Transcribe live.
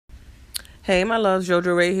Hey, my loves,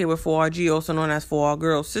 JoJo Ray here with 4RG, also known as 4R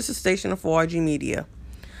Girls, sister station of 4RG Media.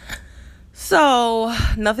 So,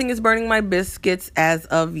 nothing is burning my biscuits as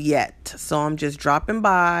of yet. So, I'm just dropping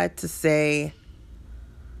by to say,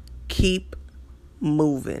 keep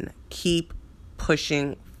moving. Keep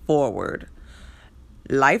pushing forward.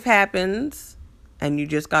 Life happens, and you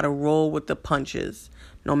just got to roll with the punches.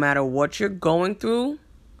 No matter what you're going through,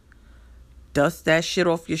 dust that shit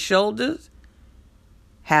off your shoulders.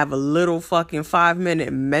 Have a little fucking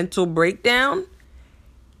 5-minute mental breakdown.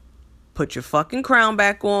 Put your fucking crown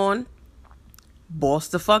back on. Boss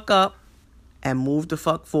the fuck up. And move the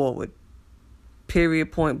fuck forward.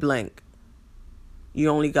 Period, point blank. You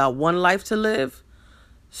only got one life to live.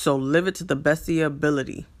 So live it to the best of your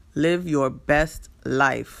ability. Live your best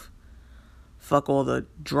life. Fuck all the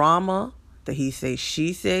drama, the he say,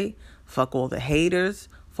 she say. Fuck all the haters.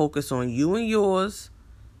 Focus on you and yours.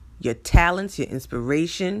 Your talents, your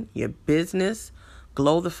inspiration, your business.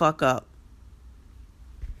 Glow the fuck up.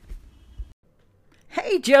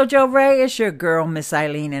 Hey JoJo Ray, it's your girl Miss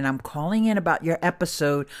Eileen, and I'm calling in about your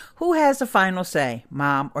episode, Who Has the Final Say,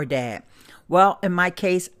 Mom or Dad? Well, in my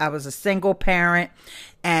case, I was a single parent,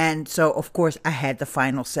 and so of course I had the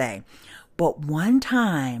final say. But one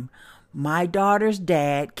time, my daughter's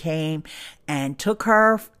dad came and took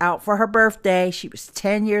her out for her birthday. She was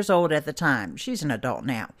 10 years old at the time. She's an adult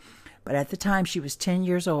now. But at the time, she was 10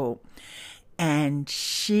 years old. And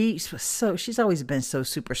she's always been so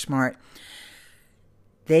super smart.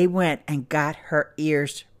 They went and got her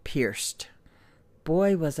ears pierced.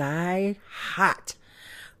 Boy, was I hot.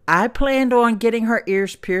 I planned on getting her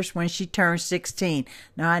ears pierced when she turned 16.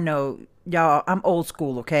 Now, I know, y'all, I'm old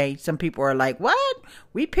school, okay? Some people are like, what?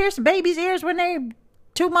 We pierce babies' ears when they're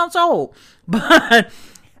 2 months old. But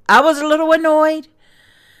I was a little annoyed.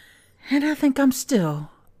 And I think I'm still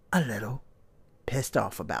a little pissed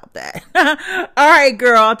off about that. All right,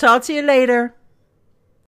 girl. I'll talk to you later.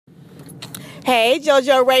 Hey,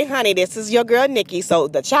 JoJo Ray, honey, this is your girl, Nikki. So,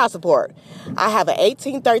 the child support. I have an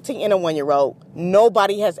 18, 13, and a 1-year-old.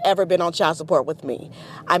 Nobody has ever been on child support with me.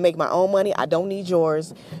 I make my own money. I don't need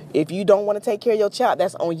yours. If you don't want to take care of your child,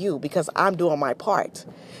 that's on you because I'm doing my part.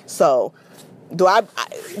 So,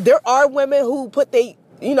 there are women who put they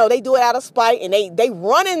do it out of spite and they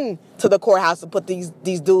running to the courthouse to put these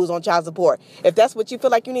dudes on child support. If that's what you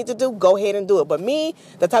feel like you need to do, go ahead and do it. But me,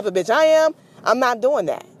 the type of bitch I am, I'm not doing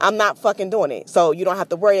that. I'm not fucking doing it. So you don't have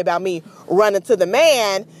to worry about me running to the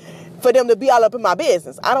man for them to be all up in my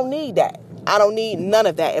business. I don't need that. I don't need none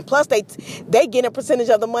of that. And plus, they get a percentage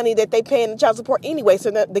of the money that they pay in the child support anyway.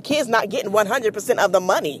 So the kid's not getting 100% of the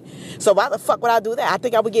money. So why the fuck would I do that? I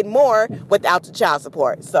think I would get more without the child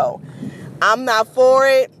support. So I'm not for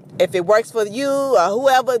it. If it works for you or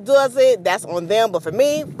whoever does it, that's on them. But for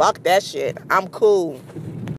me, fuck that shit. I'm cool.